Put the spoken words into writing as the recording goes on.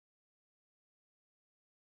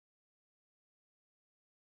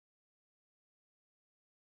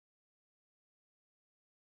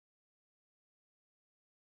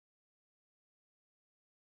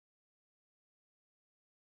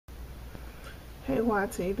Hey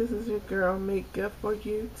YT, this is your girl Makeup for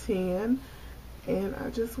You 10, and I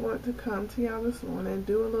just wanted to come to y'all this morning and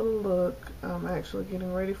do a little look. I'm actually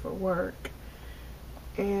getting ready for work,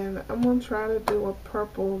 and I'm going to try to do a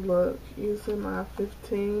purple look using my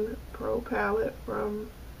 15 Pro palette from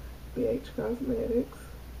BH Cosmetics.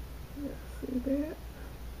 Yeah, see that?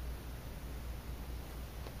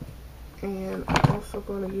 And I'm also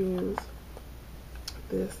going to use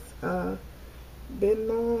this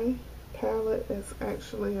Midnight palette. It's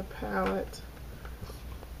actually a palette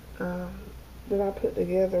that I put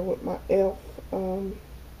together with my e.l.f.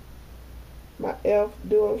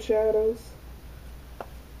 Duo Shadows,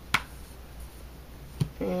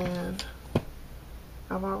 and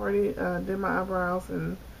I've already did my eyebrows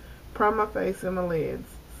and primed my face and my lids,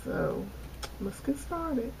 so let's get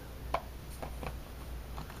started.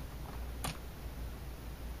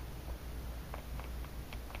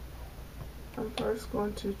 I'm first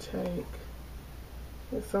going to take,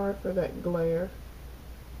 and sorry for that glare,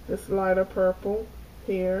 this lighter purple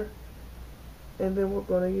here, and then we're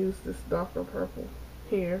going to use this darker purple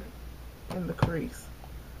here in the crease.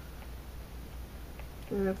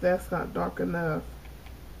 And if that's not dark enough,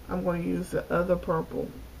 I'm going to use the other purple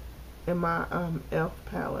in my e.l.f.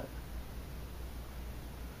 palette.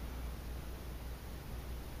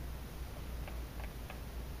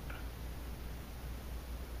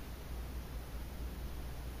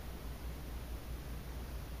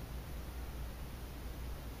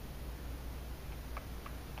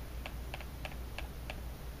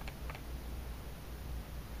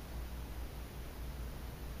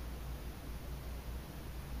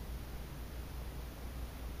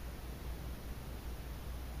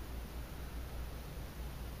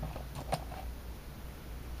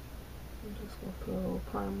 I'm just going to put a little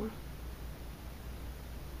primer up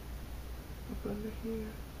under here.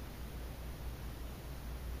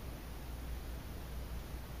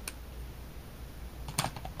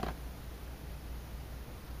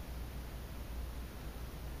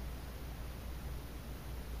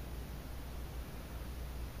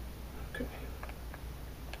 Okay.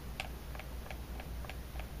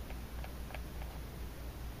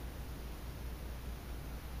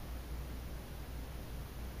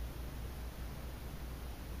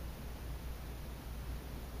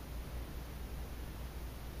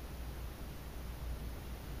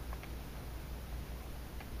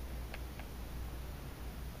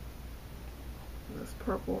 This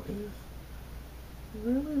purple is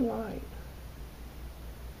really light.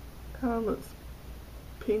 Kind of looks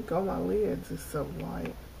pink on my lids. It's so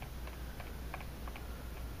light.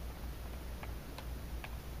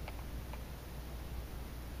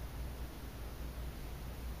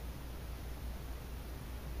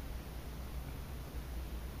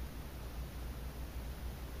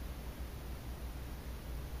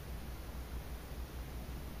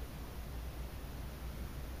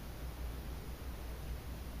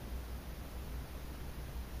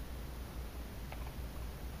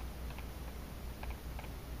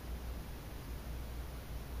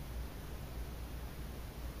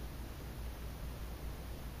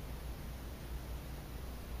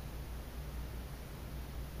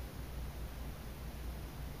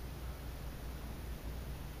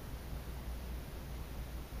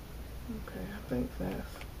 Okay, I think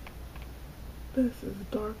that's as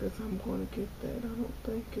dark as I'm going to get that. I don't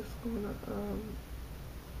think it's going to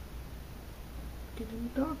get any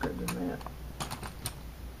darker than that.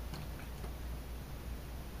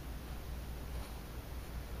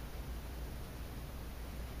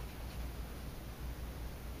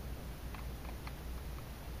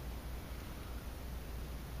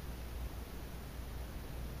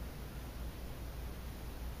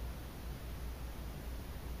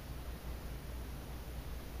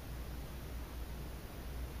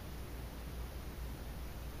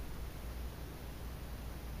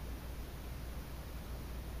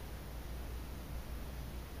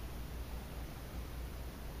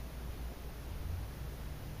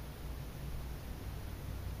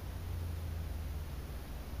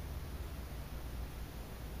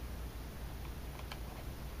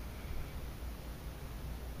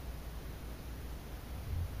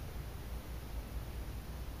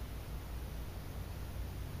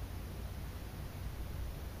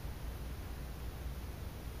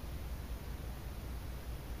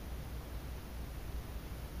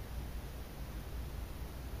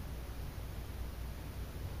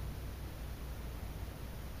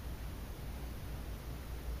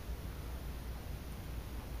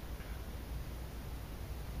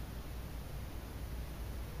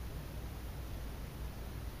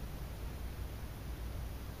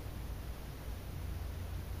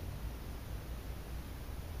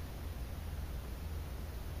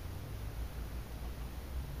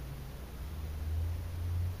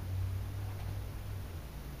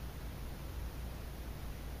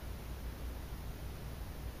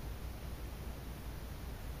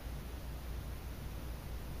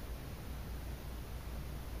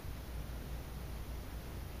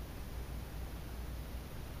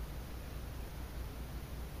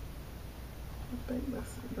 think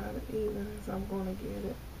that's about as even as I'm going to get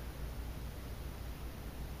it.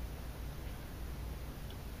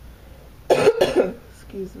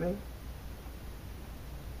 Excuse me.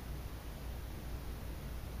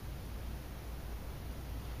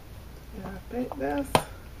 Yeah, I think that's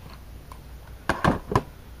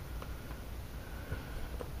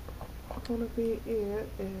going to be it.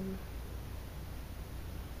 And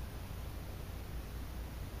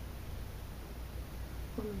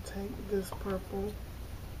I'm going to take this purple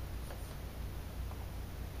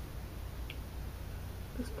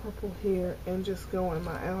here and just go in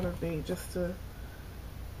my outer V just to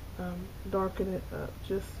darken it up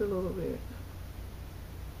just a little bit.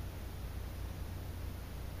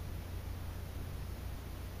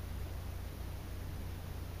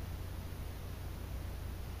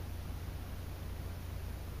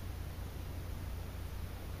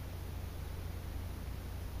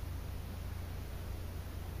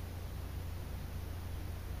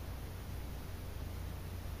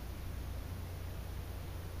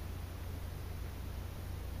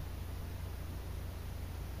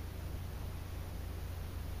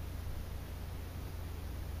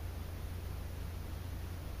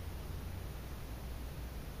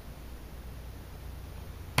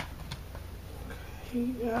 Hey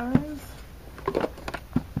guys,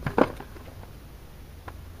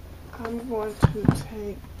 I'm going to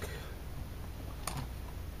take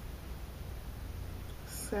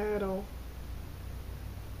Saddle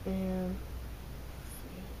and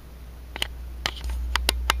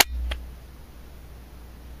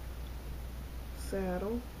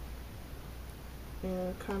Saddle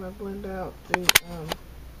and kind of blend out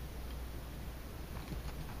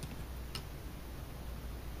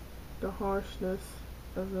the harshness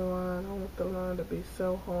of the line. I don't want the line to be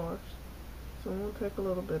so harsh. So I'm going to take a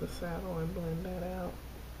little bit of Saddle and blend that out.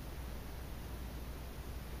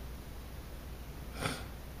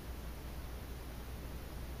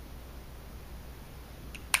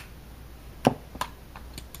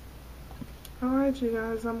 Alright you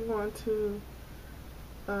guys, I'm going to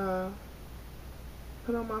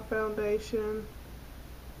put on my foundation,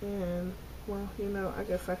 and well, you know, I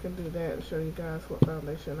guess I can do that and show you guys what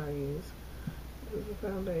foundation I use. This is the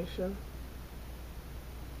foundation.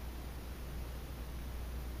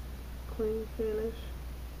 Clean finish.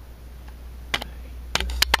 Okay,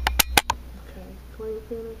 clean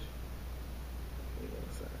finish. You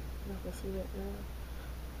can see that now.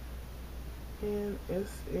 And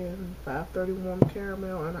it's in 531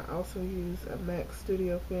 caramel, and I also use a MAC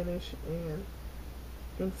Studio finish and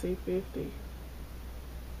NC50.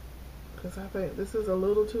 Because I think this is a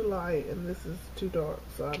little too light and this is too dark,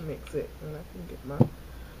 so I mix it and I can get my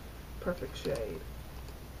perfect shade.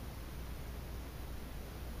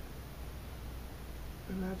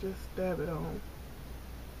 And I just dab it on.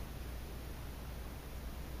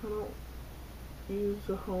 I don't use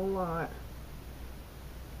a whole lot.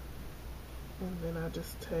 And then I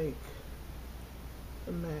just take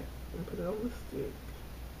the MAC and put it on the stick.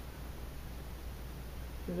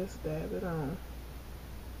 And just dab it on.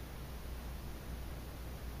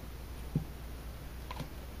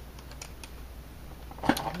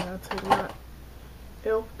 And I take my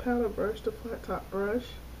e.l.f. powder brush, the flat top brush,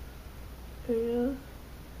 and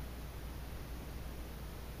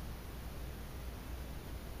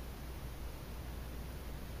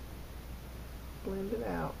blend it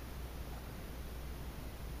out.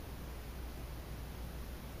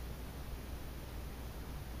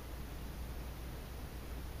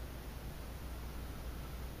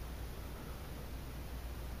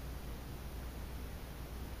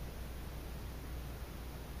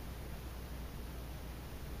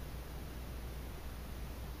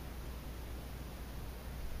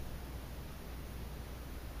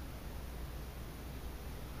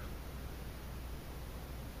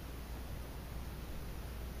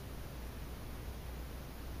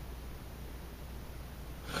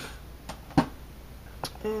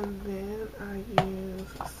 And then I use,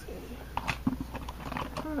 let's see, I'm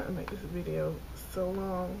trying to make this video so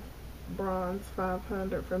long, Bronze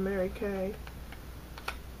 500 from Mary Kay.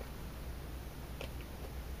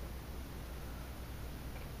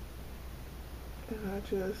 And I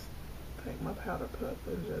just take my powder puff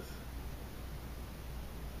and just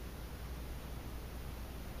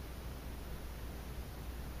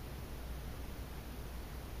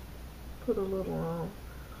put a little on.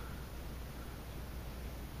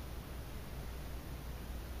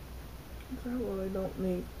 I really don't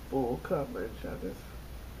need full coverage. I just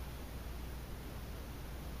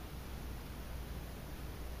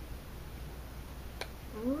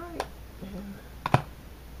alright, and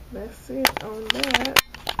that's it on that.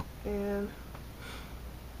 And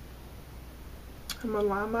I'm gonna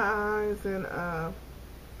line my eyes and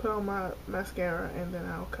put on my mascara, and then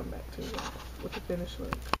I'll come back to you guys with the finished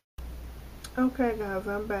look. Okay guys,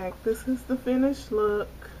 I'm back. This is the finished look.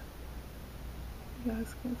 You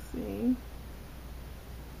guys can see.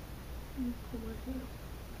 Let me pull my hair.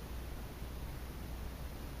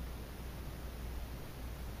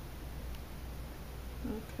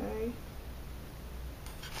 Okay.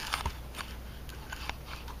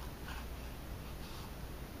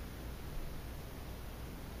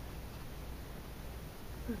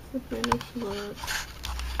 That's the finished look.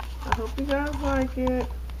 I hope you guys like it.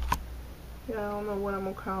 Yeah, I don't know what I'm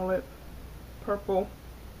gonna call it. Purple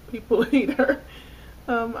people eater.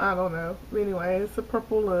 I don't know. Anyway, it's a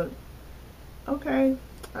purple look. Okay,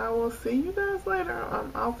 I will see you guys later.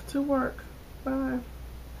 I'm off to work. Bye.